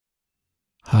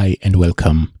Hi and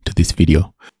welcome to this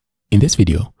video. In this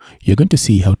video, you're going to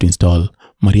see how to install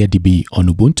MariaDB on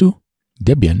Ubuntu,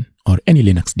 Debian, or any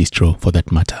Linux distro for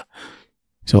that matter.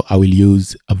 So I will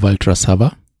use a Vultr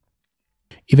server.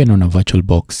 Even on a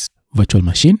VirtualBox virtual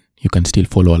machine, you can still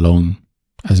follow along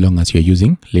as long as you're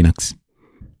using Linux.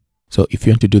 So if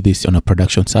you want to do this on a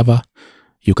production server,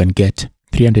 you can get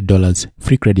 $300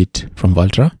 free credit from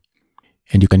Vultr,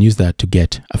 and you can use that to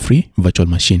get a free virtual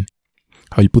machine.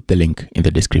 I will put the link in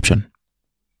the description.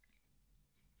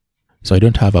 So I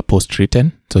don't have a post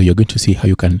written, so you're going to see how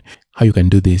you can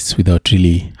do this without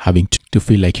really having to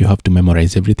feel like you have to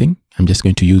memorize everything. I'm just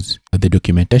going to use the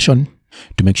documentation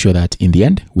to make sure that in the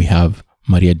end we have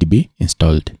MariaDB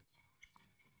installed.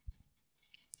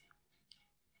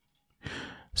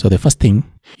 So the first thing,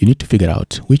 you need to figure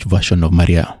out which version of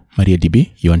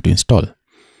MariaDB you want to install.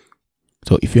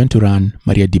 So if you want to run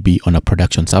MariaDB on a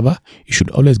production server, you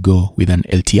should always go with an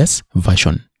LTS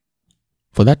version.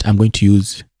 For that, I'm going to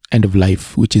use End of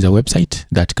Life, which is a website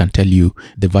that can tell you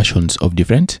the versions of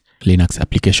different Linux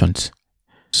applications.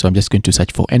 So I'm just going to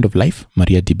search for End of Life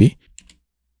MariaDB.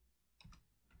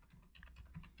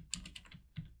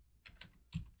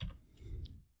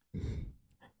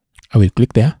 I will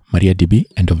click there, MariaDB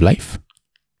End of Life.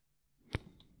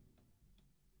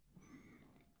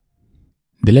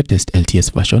 The latest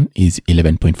LTS version is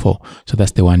 11.4, so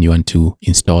that's the one you want to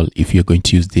install if you're going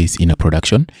to use this in a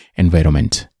production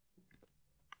environment.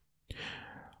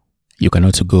 You can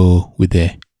also go with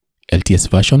the LTS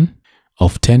version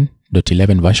of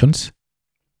 10.11 versions,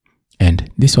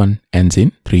 and this one ends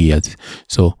in 3 years.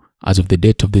 So as of the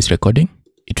date of this recording,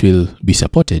 it will be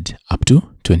supported up to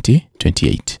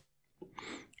 2028.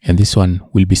 And this one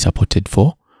will be supported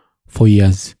for 4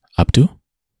 years up to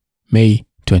May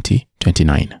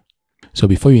 2029. So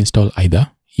before you install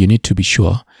either, you need to be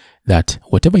sure that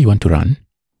whatever you want to run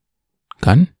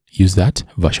can use that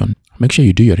version. Make sure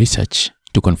you do your research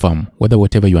to confirm whether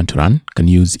whatever you want to run can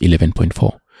use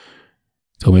 11.4.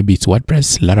 So maybe it's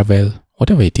WordPress, Laravel,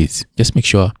 whatever it is. Just make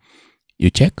sure you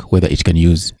check whether it can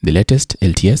use the latest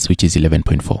LTS, which is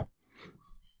 11.4.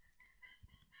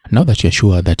 Now that you're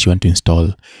sure that you want to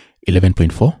install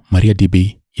 11.4,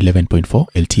 MariaDB 11.4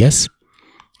 LTS,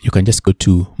 you can just go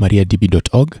to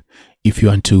mariadb.org. If you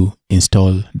want to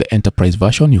install the enterprise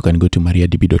version, you can go to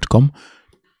mariadb.com.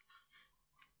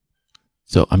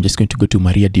 So I'm just going to go to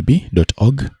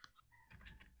mariadb.org.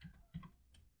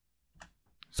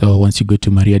 So once you go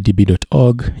to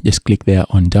mariadb.org, just click there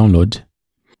on download.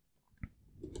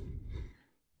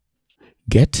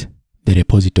 Get the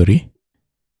repository,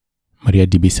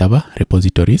 MariaDB server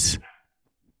repositories,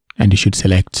 and you should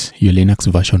select your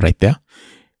Linux version right there.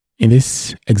 In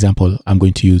this example, I'm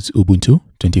going to use Ubuntu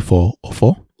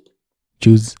 24.04.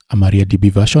 Choose a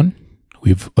MariaDB version.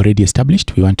 We've already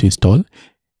established we want to install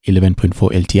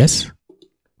 11.4 LTS.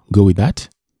 Go with that.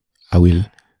 I will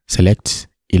select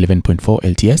 11.4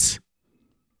 LTS.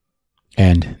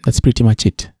 And that's pretty much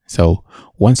it. So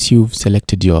once you've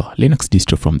selected your Linux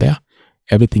distro from there,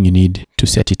 everything you need to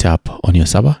set it up on your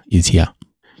server is here.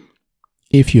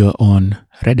 If you're on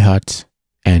Red Hat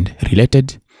and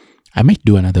related, I might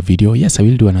do another video. Yes, I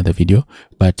will do another video,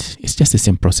 but it's just the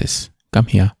same process. Come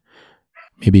here.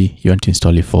 Maybe you want to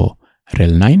install it for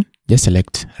rel 9. Just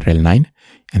select rel 9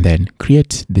 and then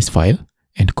create this file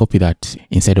and copy that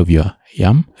inside of your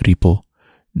yum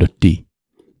repo.d.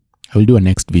 I will do a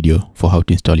next video for how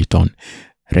to install it on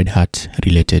Red Hat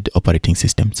related operating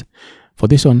systems. For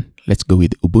this one, let's go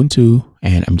with Ubuntu,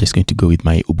 and I'm just going to go with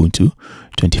my Ubuntu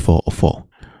 24.04.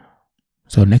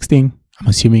 So next thing, I'm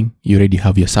assuming you already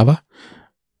have your server.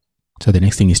 So the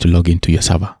next thing is to log into your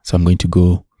server. So I'm going to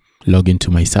go log into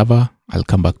my server. I'll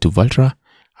come back to Vultr.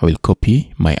 I will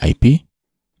copy my IP.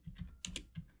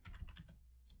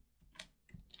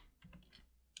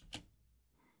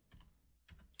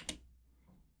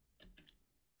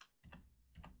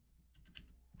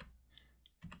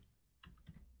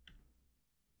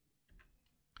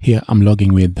 Here I'm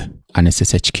logging with an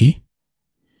SSH key.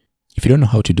 If you don't know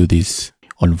how to do this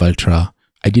on Vultr,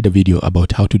 I did a video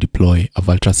about how to deploy a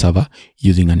Vultr server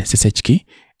using an SSH key,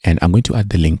 and I'm going to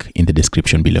add the link in the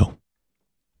description below.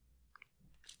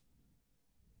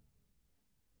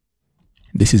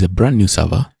 This is a brand new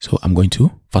server, so I'm going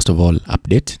to first of all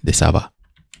update the server.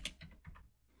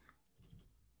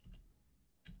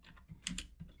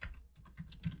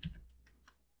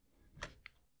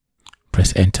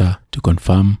 Press enter to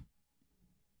confirm.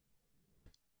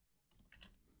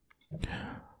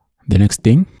 The next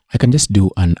thing, I can just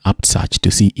do an apt search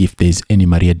to see if there's any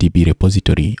MariaDB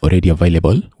repository already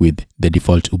available with the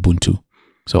default Ubuntu.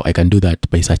 So I can do that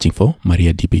by searching for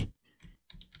MariaDB.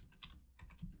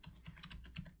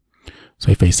 So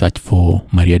if I search for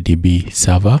mariadb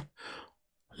server,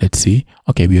 let's see.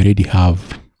 Okay, we already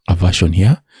have a version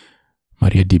here.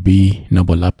 mariadb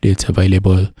noble updates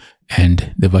available,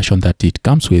 and the version that it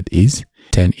comes with is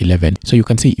 10.11. So you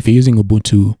can see if you're using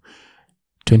Ubuntu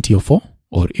 20.04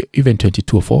 or even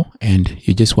 22.04 and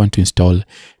you just want to install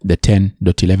the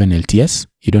 10.11 LTS,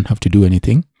 you don't have to do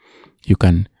anything. You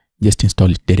can just install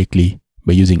it directly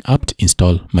by using apt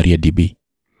install mariadb.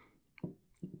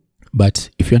 But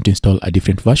if you want to install a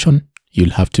different version,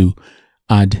 you'll have to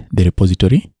add the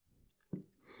repository.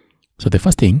 So the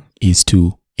first thing is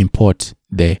to import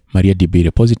the mariadb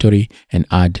repository and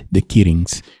add the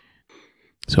keyrings.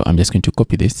 So I'm just going to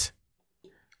copy this.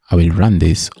 I will run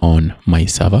this on my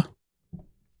server.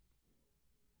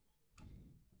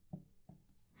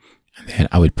 And then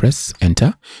I will press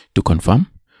enter to confirm.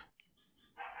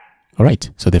 All right,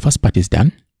 so the first part is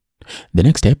done. The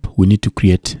next step, we need to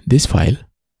create this file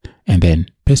and then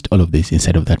paste all of this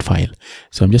inside of that file.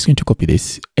 So I'm just going to copy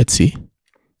this, etc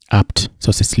apt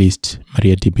sources list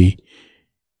mariadb,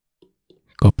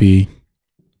 copy,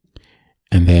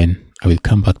 and then I will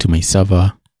come back to my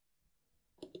server,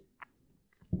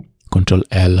 Control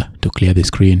L to clear the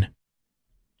screen,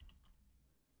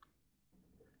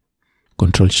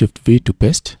 Control Shift V to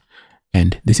paste,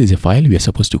 and this is a file we are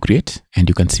supposed to create, and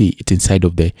you can see it's inside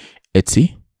of the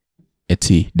etc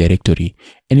directory.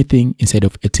 Anything inside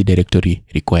of etc directory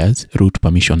requires root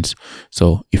permissions.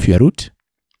 So if you're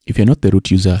not the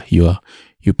root user,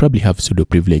 you probably have sudo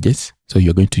privileges. So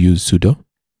you're going to use sudo.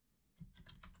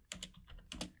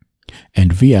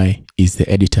 And vi is the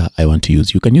editor I want to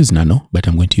use. You can use nano, but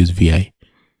I'm going to use vi.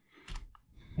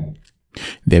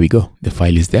 There we go. The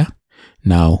file is there.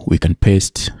 Now we can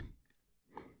paste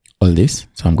all this.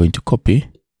 So I'm going to copy,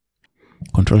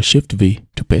 Control Shift V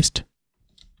to paste.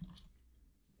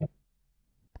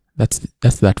 That's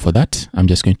that for that. I'm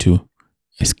just going to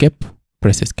escape,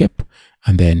 press escape,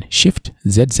 and then Shift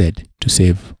ZZ to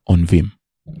save on Vim.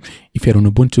 If you're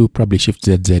on Ubuntu, probably Shift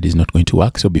ZZ is not going to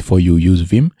work. So before you use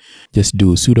Vim, just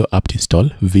do sudo apt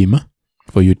install vim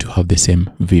for you to have the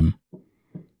same Vim.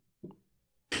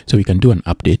 So we can do an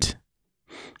update.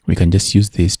 We can just use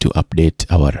this to update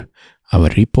our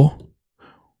repo.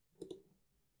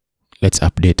 Let's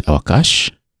update our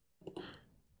cache.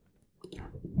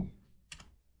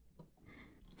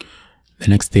 The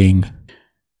next thing,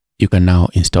 you can now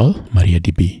install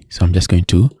mariadb. So I'm just going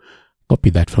to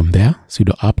copy that from there.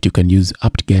 Sudo apt, you can use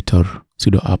apt-get or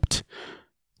sudo apt.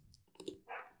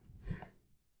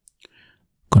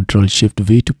 Control Shift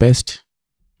V to paste.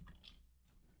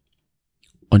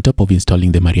 On top of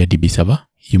installing the mariadb server,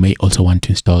 you may also want to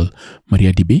install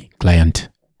mariadb client.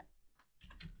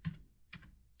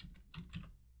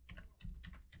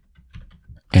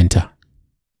 Enter.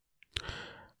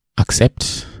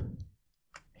 Accept.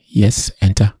 Yes,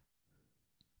 enter.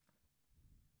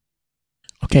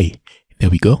 Okay, there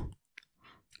we go.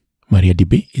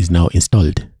 mariadb is now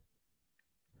installed.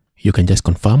 You can just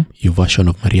confirm your version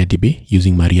of mariadb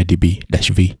using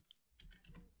mariadb-v.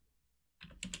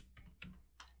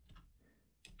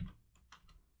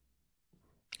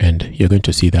 And you're going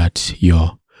to see that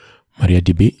your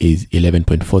mariadb is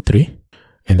 11.43,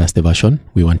 and that's the version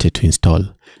we wanted to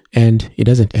install. And it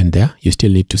doesn't end there. You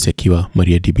still need to secure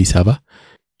mariadb server.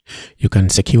 You can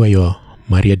secure your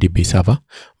mariadb server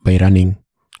by running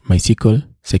MySQL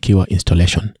secure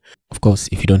installation. Of course,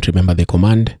 if you don't remember the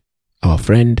command, our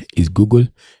friend is Google.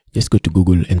 Just go to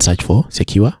Google and search for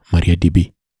secure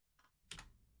mariadb.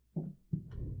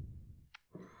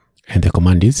 And the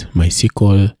command is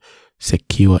MySQL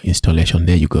secure installation.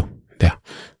 There you go. There.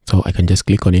 So I can just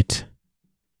click on it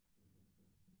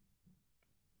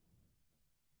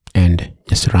and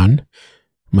just run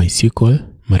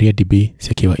MySQL mariadb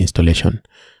secure installation.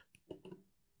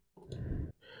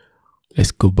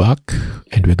 Let's go back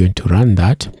and we're going to run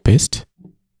that, paste,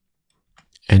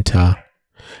 enter,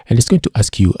 and it's going to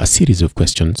ask you a series of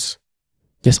questions.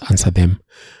 Just answer them.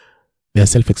 They are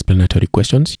self-explanatory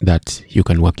questions that you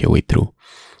can work your way through.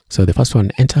 So the first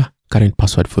one, enter current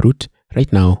password for root.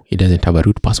 Right now, it doesn't have a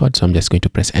root password, so I'm just going to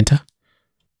press enter.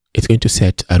 It's going to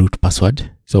set a root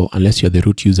password. So unless you're the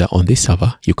root user on this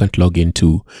server, you can't log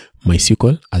into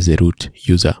MySQL as a root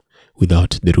user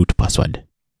without the root password.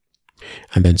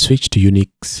 And then switch to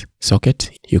Unix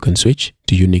socket. You can switch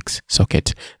to Unix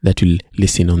socket. That will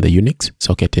listen on the Unix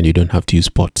socket and you don't have to use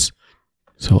ports.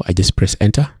 So I just press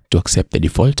enter to accept the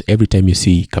default. Every time you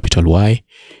see capital Y,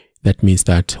 that means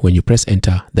that when you press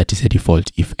enter, that is a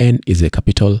default. If N is a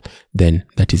capital, then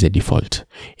that is a default.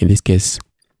 In this case,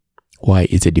 Y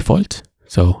is a default.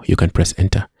 So you can press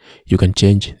enter. You can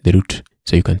change the root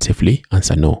so you can safely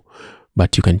answer no.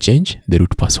 but you can change the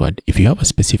root password. If you have a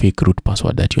specific root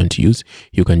password that you want to use,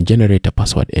 you can generate a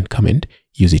password and come and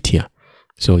use it here.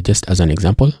 So just as an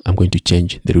example, I'm going to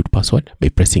change the root password by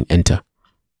pressing enter.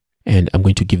 And I'm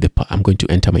going to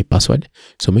enter my password.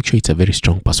 So make sure it's a very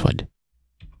strong password.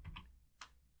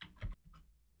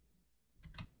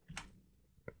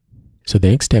 So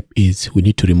the next step is we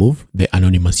need to remove the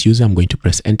anonymous user. I'm going to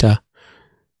press enter.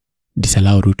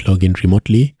 Disallow root login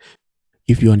remotely.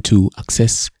 If you want to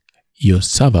access your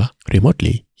server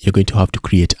remotely, you're going to have to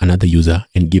create another user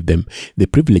and give them the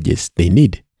privileges they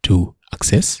need to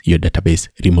access your database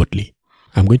remotely.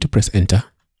 I'm going to press enter.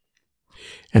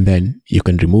 And then you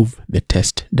can remove the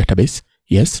test database.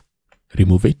 Yes,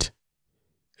 remove it.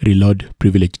 Reload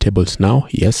privilege tables now.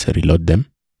 Yes, reload them.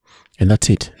 And that's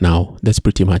it. Now, that's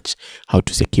pretty much how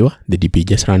to secure the DB.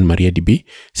 Just run mariadb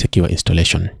secure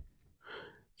installation.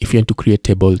 If you want to create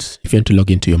tables, if you want to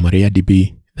log into your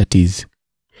mariadb, that is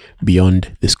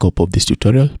beyond the scope of this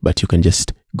tutorial, but you can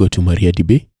just go to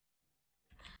mariadb.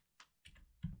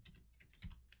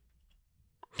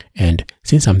 And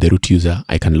since I'm the root user,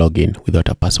 I can log in without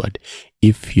a password.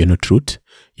 If you're not root,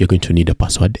 you're going to need a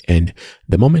password. And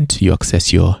the moment you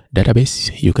access your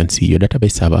database, you can see your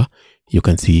database server. You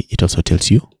can see it also tells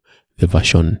you the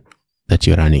version that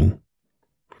you're running.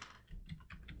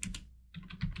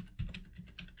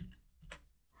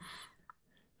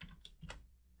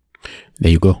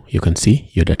 There you go. You can see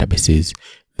your database is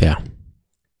there.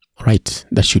 All right,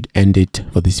 that should end it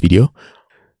for this video.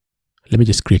 Let me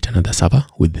just create another server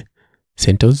with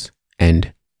CentOS.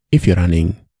 And if you're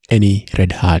running any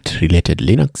Red Hat related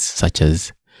Linux, such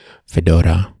as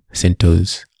Fedora,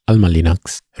 CentOS, Alma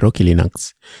Linux, Rocky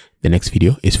Linux, the next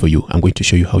video is for you. I'm going to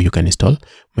show you how you can install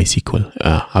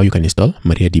MySQL, how you can install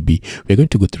MariaDB. We're going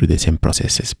to go through the same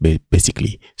processes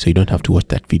basically, so you don't have to watch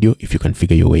that video if you can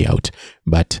figure your way out.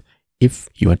 But if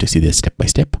you want to see this step by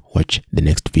step, watch the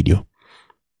next video.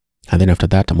 And then after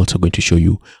that, I'm also going to show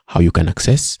you how you can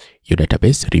access your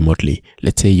database remotely.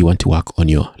 Let's say you want to work on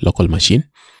your local machine.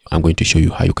 I'm going to show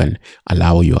you how you can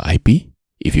allow your IP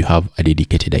if you have a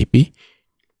dedicated IP.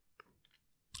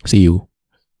 See you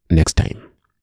next time.